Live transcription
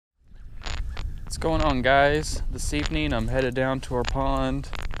What's going on, guys? This evening I'm headed down to our pond.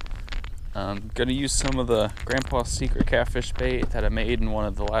 I'm gonna use some of the Grandpa's Secret catfish bait that I made in one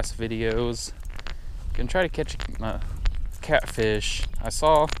of the last videos. Gonna try to catch my catfish. I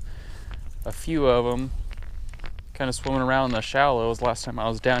saw a few of them kind of swimming around in the shallows last time I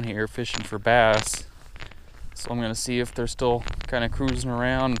was down here fishing for bass. So I'm gonna see if they're still kind of cruising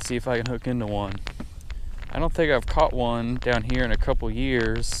around and see if I can hook into one. I don't think I've caught one down here in a couple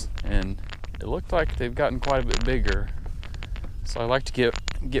years, and it looked like they've gotten quite a bit bigger. So I'd like to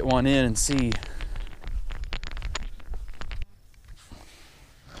get one in and see.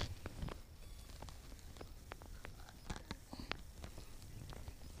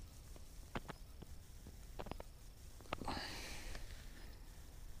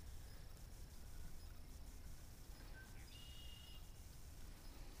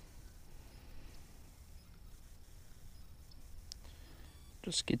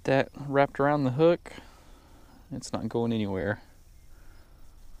 Just get that wrapped around the hook. It's not going anywhere.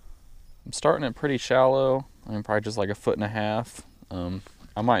 I'm starting it pretty shallow. I mean, probably just like 1.5 feet.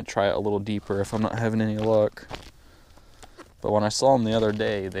 I might try it a little deeper if I'm not having any luck. But when I saw them the other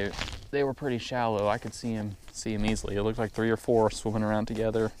day, they were pretty shallow. I could see them easily. It looked like 3 or 4 swimming around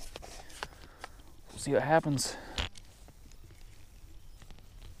together. We'll see what happens.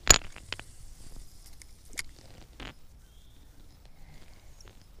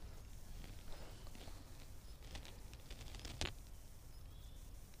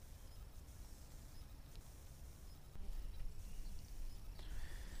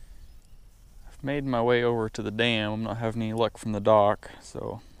 Made my way over to the dam. I'm not having any luck from the dock,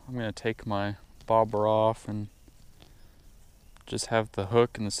 so I'm going to take my bobber off and just have the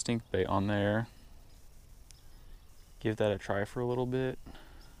hook and the stink bait on there. Give that a try for a little bit.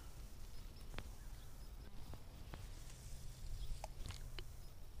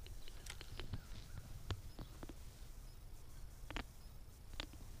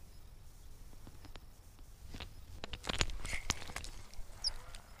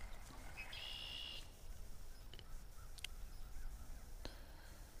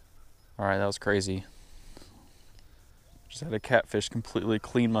 Alright, that was crazy. Just had a catfish completely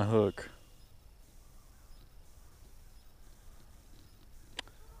clean my hook.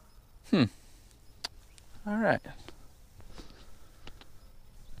 Alright.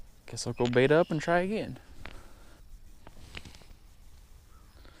 Guess I'll go bait up and try again.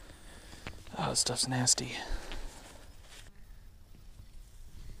 Oh, this stuff's nasty.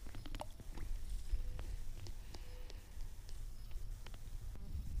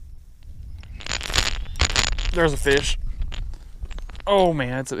 There's a fish. Oh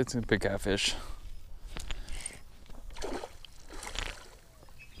man, it's a big catfish.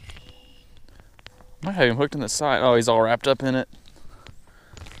 Might have him hooked in the side. Oh, he's all wrapped up in it.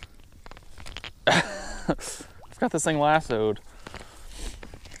 I've got this thing lassoed.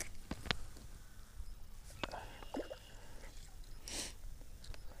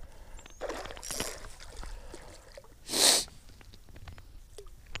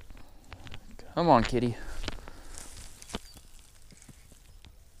 Come on, kitty.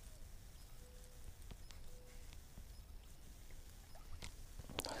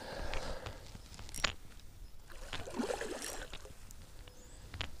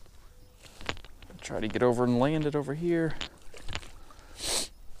 Try to get over and land it over here.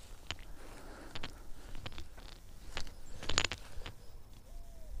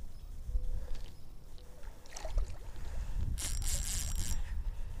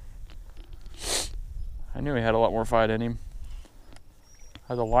 I knew he had a lot more fight in him.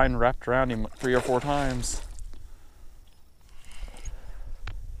 I had the line wrapped around him 3 or 4 times.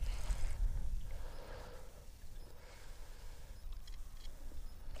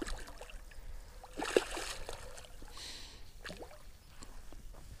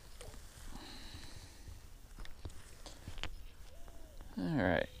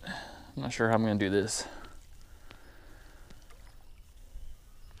 Alright, I'm not sure how I'm going to do this.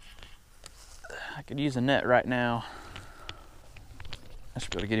 I could use a net right now. I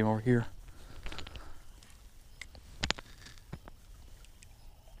should be able to get him over here.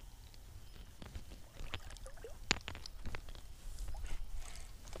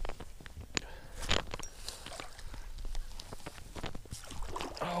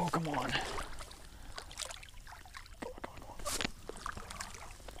 Oh, come on.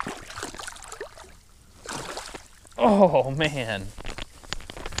 Oh, man.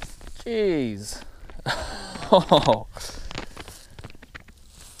 Jeez. Oh.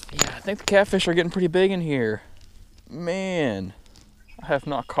 Yeah, I think the catfish are getting pretty big in here. Man, I have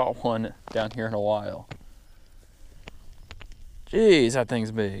not caught one down here in a while. Jeez, that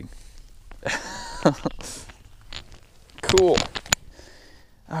thing's big. Cool.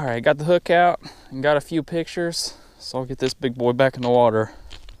 All right, got the hook out and got a few pictures, so I'll get this big boy back in the water.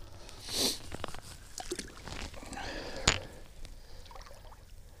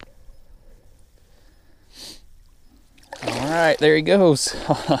 All right, there he goes.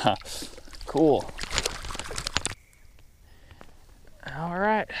 Cool. All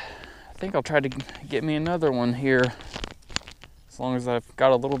right, I think I'll try to get me another one here, as long as I've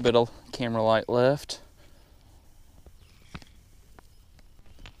got a little bit of camera light left.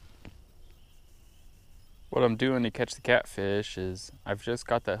 What I'm doing to catch the catfish is I've just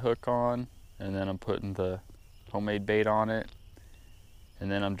got that hook on, and then I'm putting the homemade bait on it,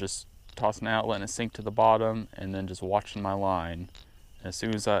 and then I'm just tossing out, letting it sink to the bottom, and then just watching my line. And as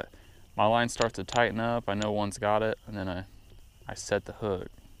soon as my line starts to tighten up, I know one's got it, and then I set the hook.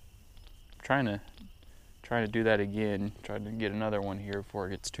 I'm trying to do that again, try to get another one here before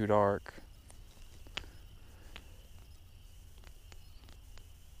it gets too dark.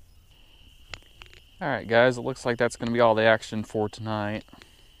 Alright guys, it looks like that's going to be all the action for tonight.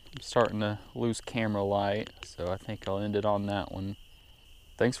 I'm starting to lose camera light, so I think I'll end it on that one.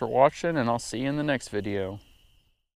 Thanks for watching, and I'll see you in the next video.